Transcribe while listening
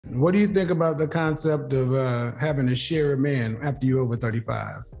what do you think about the concept of having to share a man after you're over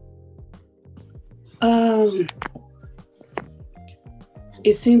 35?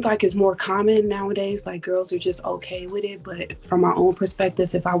 It seems like it's more common nowadays. Like girls are just okay with it. But from my own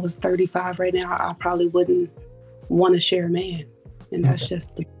perspective, if I was 35 right now, I probably wouldn't want to share a man. And that's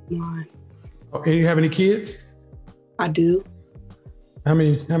just the line. Oh, and you have any kids? I do. How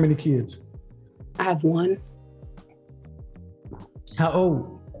many kids? I have one. How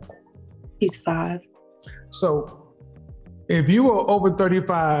old? He's 5. So if you were over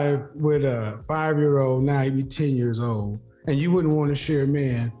 35 with a 5-year-old, now you'd be 10 years old, and you wouldn't want to share a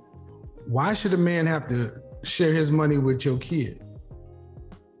man, why should a man have to share his money with your kid?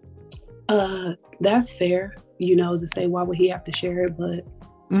 That's fair, to say why would he have to share it, but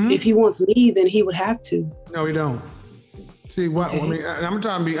if he wants me, then he would have to. No, he don't. See, what I mean,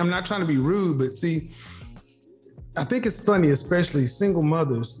 I'm not trying to be rude, but see, I think it's funny, especially single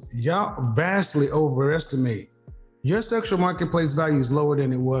mothers, y'all vastly overestimate. Your sexual marketplace value is lower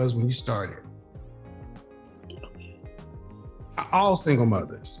than it was when you started. All single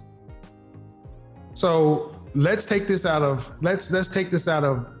mothers. So let's take this out of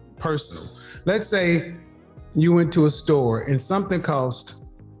personal. Let's say you went to a store and something cost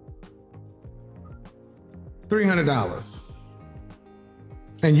 $300.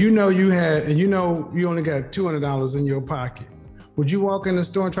 And you only got $200 in your pocket. Would you walk in the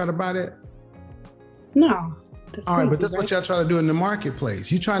store and try to buy that? No. That's all right, but that's what y'all try to do in the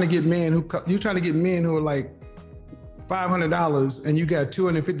marketplace. You're trying to get men who are like $500 and you got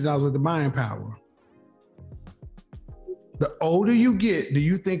 $250 worth of buying power. The older you get, do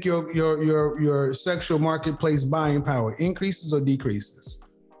you think your sexual marketplace buying power increases or decreases?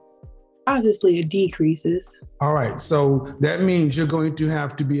 Obviously, it decreases. All right, so that means you're going to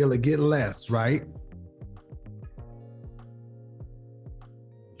have to be able to get less, right?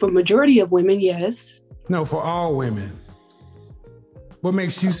 For majority of women, yes. No, for all women. What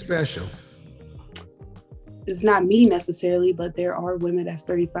makes you special? It's not me necessarily, but there are women that's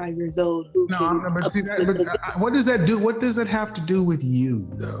 35 years old who what does that do? What does that have to do with you,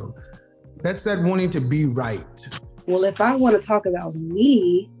 though? That's that wanting to be right. Well, if I want to talk about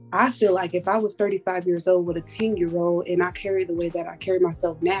me, I feel like if I was 35 years old with a 10-year-old and I carry the way that I carry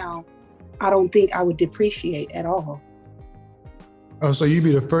myself now, I don't think I would depreciate at all. Oh, so you'd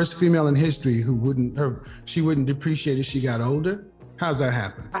be the first female in history who wouldn't depreciate as she got older? How's that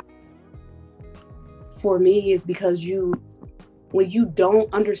happen? For me, it's because when you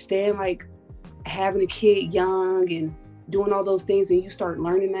don't understand, like having a kid young and doing all those things and you start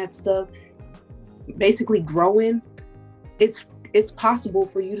learning that stuff, basically growing, it's possible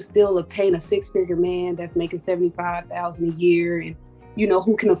for you to still obtain a 6-figure man that's making $75,000 a year and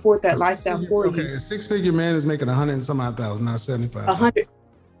who can afford that lifestyle for you. Okay, a 6-figure man is making 100 and some odd thousand, not 75. 100.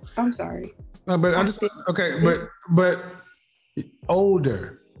 I'm sorry. But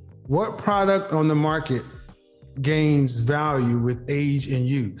older. What product on the market gains value with age and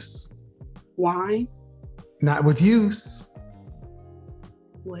use? Wine. Not with use.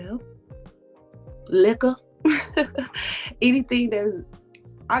 Well, liquor. Anything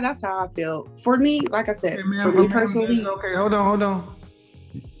that's how I feel. For me, like I said, for me personally. Okay, hold on.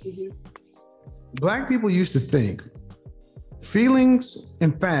 Mm-hmm. Black people used to think feelings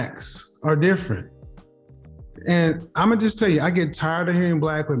and facts are different. And I'm gonna just tell you, I get tired of hearing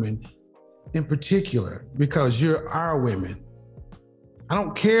Black women in particular, because you're our women. I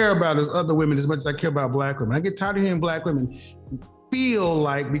don't care about those other women as much as I care about Black women. I get tired of hearing Black women feel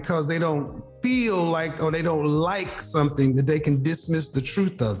like because they don't feel like or they don't like something that they can dismiss the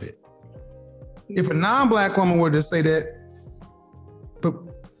truth of it. If a non-Black woman were to say that, but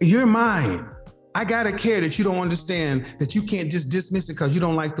you're mine, I gotta care that you don't understand that you can't just dismiss it because you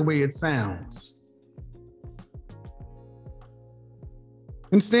don't like the way it sounds.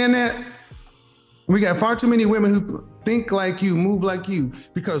 Understand that? We got far too many women who think like you, move like you,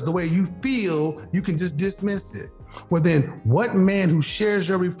 because the way you feel, you can just dismiss it. Well then, what man who shares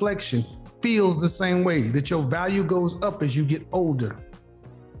your reflection feels the same way, that your value goes up as you get older?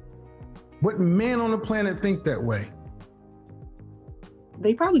 What man on the planet think that way?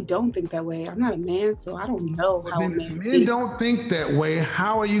 They probably don't think that way. I'm not a man, so I don't know how a man thinks. Men don't think that way.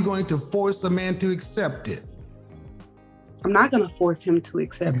 How are you going to force a man to accept it? I'm not going to force him to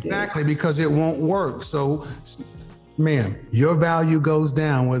accept it. Exactly, because it won't work. So, ma'am, your value goes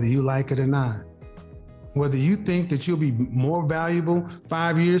down whether you like it or not. Whether you think that you'll be more valuable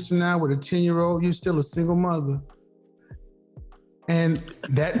 5 years from now with a 10-year-old, you're still a single mother. And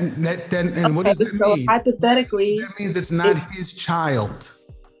and what does that mean? Hypothetically, that means it's not his child.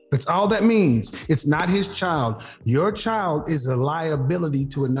 That's all that means. It's not his child. Your child is a liability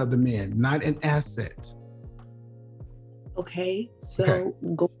to another man, not an asset. Okay, so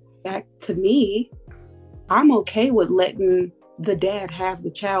go back to me. I'm okay with letting the dad have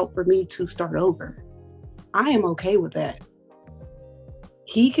the child for me to start over. I am okay with that.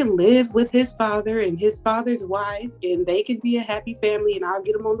 He can live with his father and his father's wife, and they can be a happy family, and I'll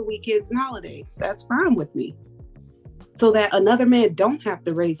get them on the weekends and holidays. That's fine with me. So that another man don't have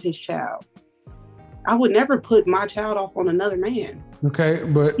to raise his child. I would never put my child off on another man. Okay,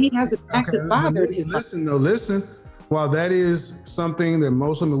 but he has an active father in his life. Listen. While that is something that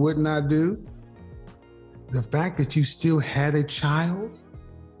most women would not do, the fact that you still had a child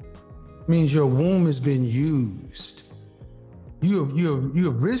means your womb has been used. You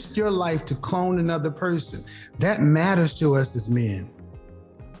have risked your life to clone another person. That matters to us as men.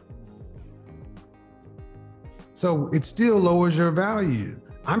 So it still lowers your value.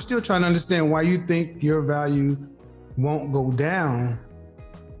 I'm still trying to understand why you think your value won't go down,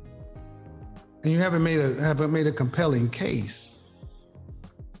 and you haven't made a compelling case.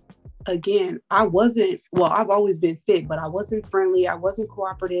 Again, I've always been fit, but I wasn't friendly. I wasn't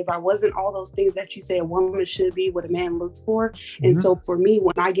cooperative. I wasn't all those things that you say a woman should be, what a man looks for. And so for me,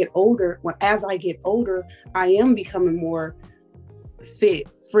 as I get older, I am becoming more fit,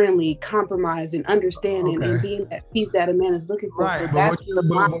 friendly, compromised, and understanding, and being that piece that a man is looking for. Right. So But that's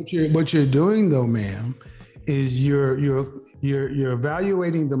what you're doing though, ma'am, is you're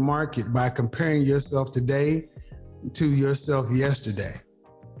evaluating the market by comparing yourself today to yourself yesterday.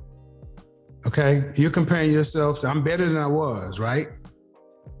 Okay, you're comparing yourself to, I'm better than I was, right?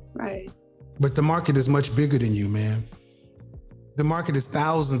 Right. But the market is much bigger than you, man. The market is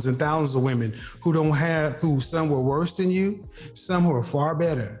thousands and thousands of women who some were worse than you, some who are far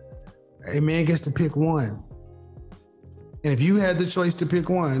better. A man gets to pick one. And if you had the choice to pick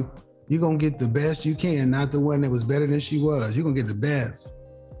one, you're gonna get the best you can, not the one that was better than she was. You're gonna get the best.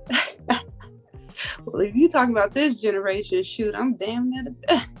 Well, if you're talking about this generation, shoot, I'm damn near the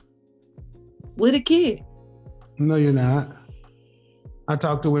best. With a kid. No, you're not. I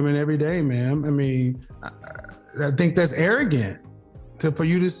talk to women every day, ma'am. I mean, I think that's arrogant for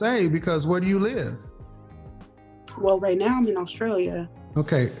you to say, because where do you live? Well, right now I'm in Australia.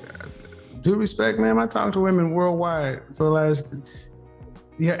 Okay. Due respect, ma'am, I talk to women worldwide for the last,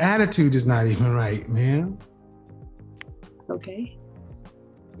 your attitude is not even right, ma'am. Okay.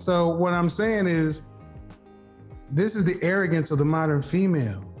 So what I'm saying is, this is the arrogance of the modern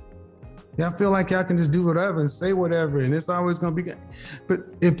female. Y'all feel like y'all can just do whatever and say whatever, and it's always gonna be good. But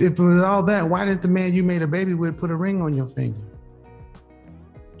if it was all that, why didn't the man you made a baby with put a ring on your finger?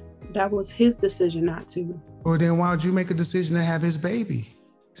 That was his decision not to. Or then why would you make a decision to have his baby?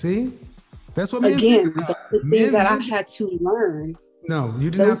 See? That's what again, the things that I had to learn. No,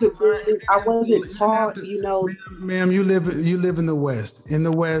 you didn't have to learn. I wasn't taught, Ma'am, you live in the West. In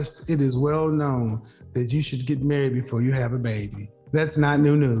the West, it is well known that you should get married before you have a baby. That's not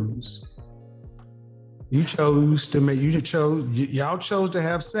new news. Y'all chose to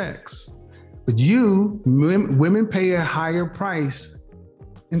have sex, but women pay a higher price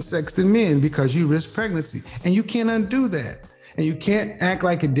in sex than men because you risk pregnancy, and you can't undo that. And you can't act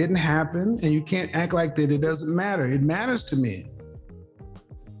like it didn't happen, and you can't act like that it doesn't matter. It matters to men.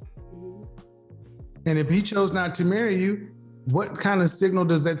 And if he chose not to marry you, what kind of signal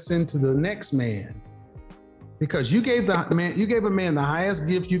does that send to the next man? Because you gave a man the highest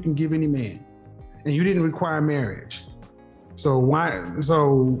gift you can give any man, and you didn't require marriage.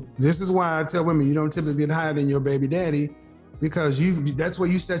 So this is why I tell women you don't typically get higher than your baby daddy, because that's where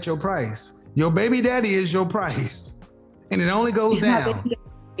you set your price. Your baby daddy is your price, and it only goes down.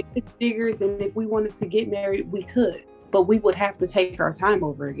 It figures, and if we wanted to get married, we could, but we would have to take our time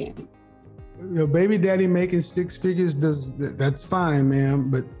over again. Your baby daddy making six figures, that's fine, ma'am,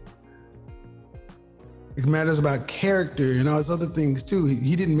 but it matters about character and all those other things too.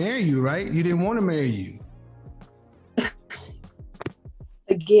 He didn't marry you, right? You didn't want to marry you.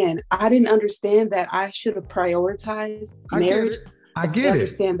 Again, I didn't understand that I should have prioritized marriage. I get it. I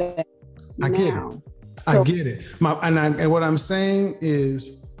understand that now. I get it. And what I'm saying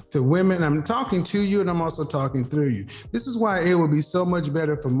is, to women, I'm talking to you and I'm also talking through you. This is why it would be so much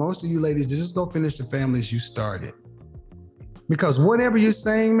better for most of you ladies to just go finish the families you started. Because whatever you're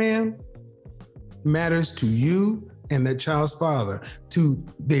saying, man, matters to you and that child's father. To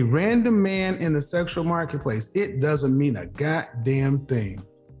the random man in the sexual marketplace, it doesn't mean a goddamn thing.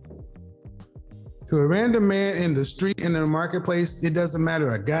 To a random man in the street, in the marketplace, it doesn't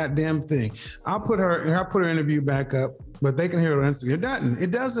matter a goddamn thing. I'll put her interview back up, but they can hear her answer.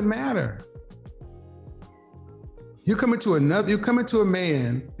 It doesn't matter. You're coming to a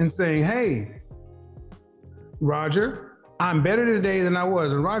man and saying, hey, Roger, I'm better today than I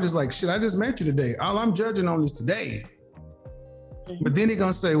was. And Roger's like, shit, I just met you today. All I'm judging on is today. But then he's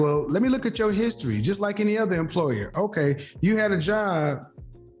gonna say, well, let me look at your history, just like any other employer. Okay, you had a job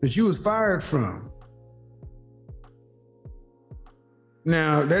that you was fired from.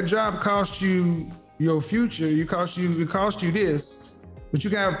 Now that job cost you your future. It cost you this, but you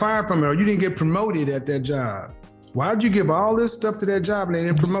got fired from it, or you didn't get promoted at that job. Why'd you give all this stuff to that job and they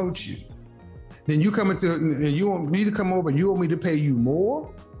didn't promote you? Then you come into and you want me to come over. You want me to pay you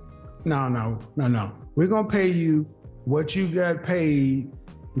more? No. We're gonna pay you what you got paid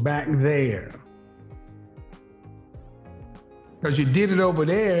back there. Because you did it over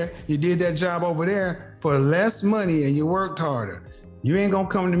there, you did that job over there for less money and you worked harder. You ain't gonna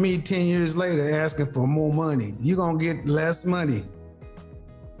come to me 10 years later asking for more money. You're gonna get less money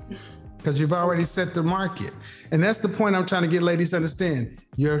because you've already set the market. And that's the point I'm trying to get ladies to understand.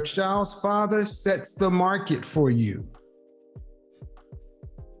 Your child's father sets the market for you.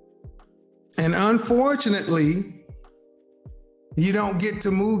 And unfortunately, you don't get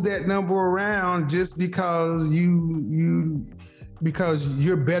to move that number around just because because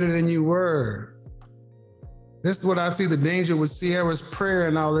you're better than you were. That's what I see the danger with Sierra's prayer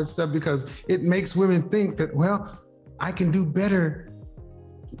and all that stuff, because it makes women think that, well, I can do better.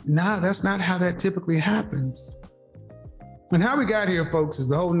 No, that's not how that typically happens. And how we got here, folks, is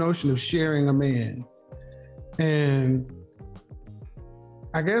the whole notion of sharing a man. And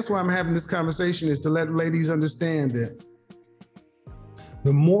I guess why I'm having this conversation is to let ladies understand that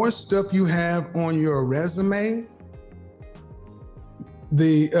the more stuff you have on your resume,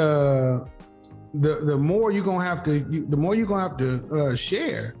 the more you're gonna have to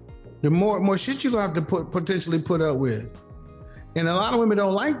share, the more shit you're gonna have to potentially put up with, and a lot of women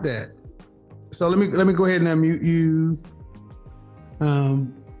don't like that. So let me go ahead and unmute you.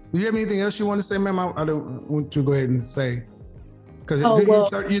 Do you have anything else you want to say, ma'am? I don't want to go ahead and say, because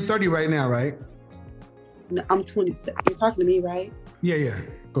you're 30 right now, right? No, I'm 27. You're talking to me, right? Yeah.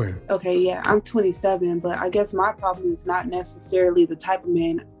 Go ahead. Okay, yeah, I'm 27, but I guess my problem is not necessarily the type of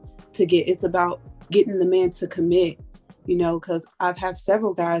man to get. It's about getting the man to commit, because I've had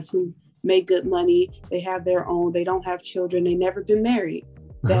several guys who make good money. They have their own, they don't have children, they never been married,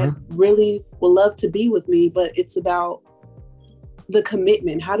 that really would love to be with me, but it's about the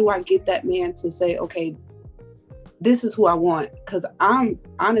commitment. How do I get that man to say, okay, this is who I want? Because I'm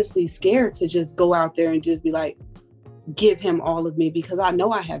honestly scared to just go out there and just be like, give him all of me, because I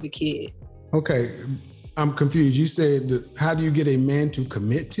know I have a kid. Okay, I'm confused. You said, how do you get a man to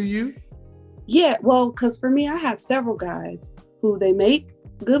commit to you? Yeah, well, because for me, I have several guys who they make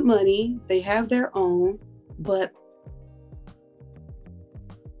good money, they have their own, but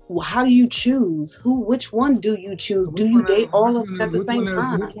how do you choose? Which one do you choose? Do you date all of them at the same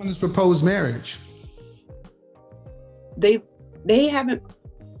time? Which one is proposed marriage? They haven't.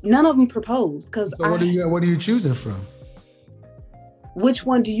 None of them proposed. Because so what are you choosing from? Which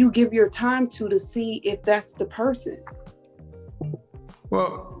one do you give your time to see if that's the person?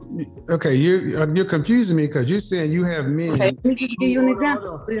 Well, okay, you're confusing me, because you're saying you have men. Okay, let me just give you an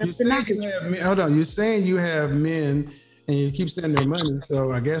example. You're saying you have men, and you keep saying their money,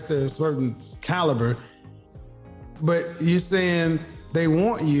 so I guess they're a certain caliber. But you're saying they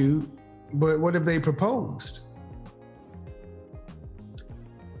want you, but what if they proposed?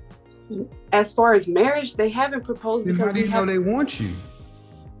 As far as marriage, they haven't proposed. Then because how do you know they want you?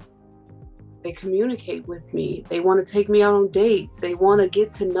 They communicate with me. They want to take me out on dates. They want to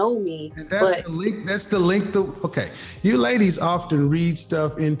get to know me. And that's the link. Okay, you ladies often read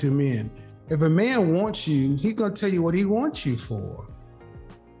stuff into men. If a man wants you, he's gonna tell you what he wants you for.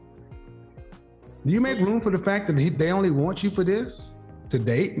 Do you make room for the fact that they only want you for this? To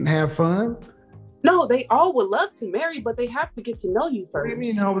date and have fun? No, they all would love to marry, but they have to get to know you first. What do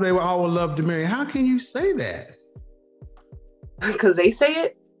you mean they all would love to marry? How can you say that? Because they say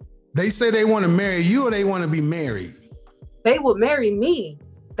it. They say they want to marry you, or they want to be married? They would marry me.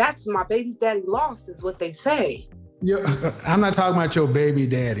 That's my baby daddy lost, is what they say. I'm not talking about your baby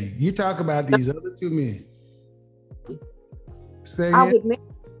daddy. You talk about these other two men.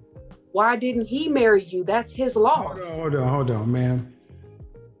 Why didn't he marry you? That's his loss. Hold on, man.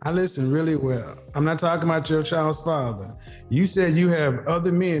 I listen really well. I'm not talking about your child's father. You said you have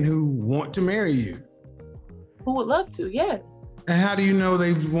other men who want to marry you. Who would love to, yes. And how do you know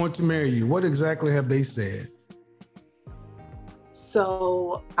they want to marry you? What exactly have they said?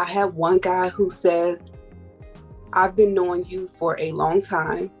 So I have one guy who says, I've been knowing you for a long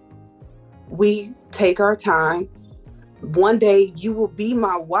time. We take our time. One day you will be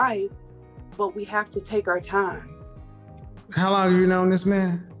my wife, but we have to take our time. How long have you known this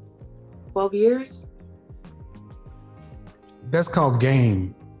man? 12 years. That's called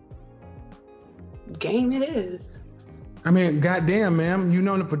game. Game it is. I mean, goddamn, ma'am, you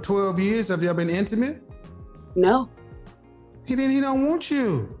known him for 12 years. Have y'all been intimate? No. He don't want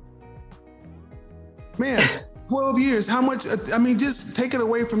you. Man, 12 years, how much, I mean, just take it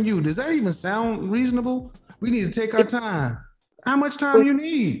away from you. Does that even sound reasonable? We need to take our time. How much time you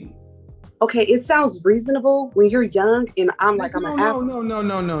need? Okay, it sounds reasonable when you're young and I'm like, No.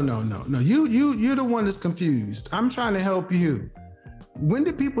 You're the one that's confused. I'm trying to help you. When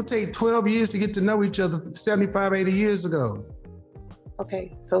did people take 12 years to get to know each other 75, 80 years ago?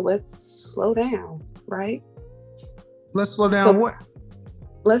 Okay, so let's slow down, right? Let's slow down what?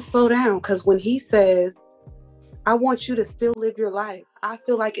 Let's slow down, because when he says, I want you to still live your life, I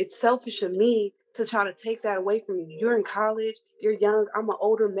feel like it's selfish of me to try to take that away from you. You're in college, you're young, I'm an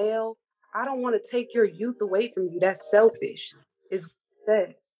older male. I don't want to take your youth away from you. That's selfish, is what it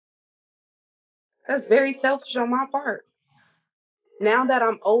says. That's very selfish on my part. Now that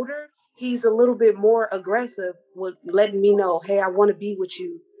I'm older, he's a little bit more aggressive with letting me know, hey, I want to be with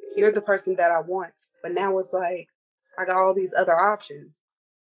you. You're the person that I want. But now it's like, I got all these other options.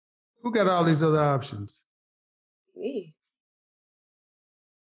 Who got all these other options? Me.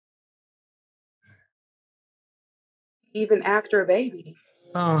 Even after a baby.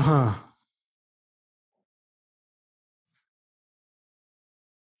 Uh-huh.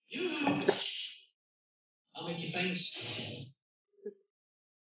 I'll make you famous.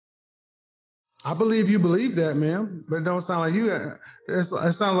 I believe you believe that, ma'am, but it don't sound like you. It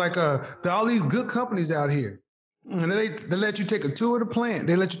sounds like there are all these good companies out here, and they let you take a tour of the plant.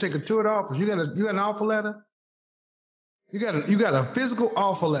 They let you take a tour of the office. You got an offer letter. You got a physical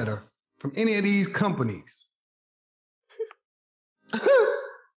offer letter from any of these companies.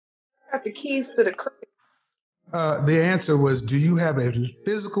 Got the keys to the crib. The answer was, do you have a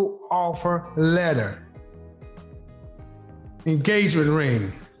physical offer letter? Engagement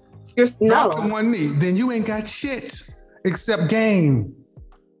ring. No. To one knee. Then you ain't got shit except game.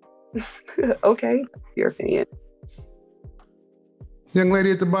 Okay, your opinion. Young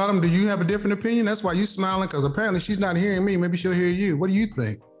lady at the bottom, do you have a different opinion? That's why you smiling, because apparently she's not hearing me. Maybe she'll hear you. What do you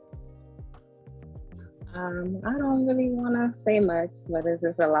think? I don't really want to say much, but it's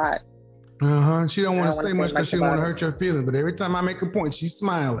just a lot. She don't want to say much because she don't want to hurt your feelings. But every time I make a point, she's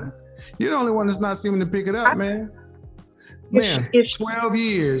smiling. You're the only one that's not seeming to pick it up, man. Man, 12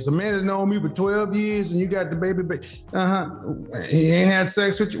 years. A man has known me for 12 years and you got the baby. He ain't had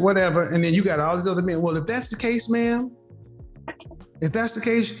sex with you, whatever. And then you got all these other men. Well, if that's the case, ma'am, if that's the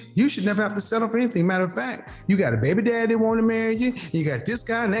case, you should never have to settle for anything. Matter of fact, you got a baby daddy that want to marry you. You got this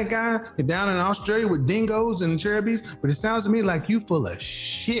guy and that guy. You're down in Australia with dingoes and cherubies. But it sounds to me like you full of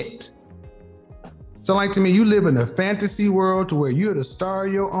shit. So like to me, you live in a fantasy world to where you're the star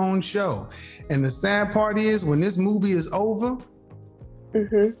of your own show. And the sad part is when this movie is over,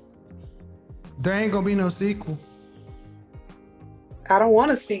 there ain't gonna be no sequel. I don't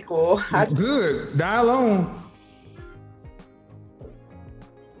want a sequel. Good, die alone.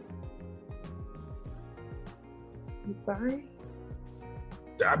 I'm sorry.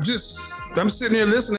 I'm sitting here listening.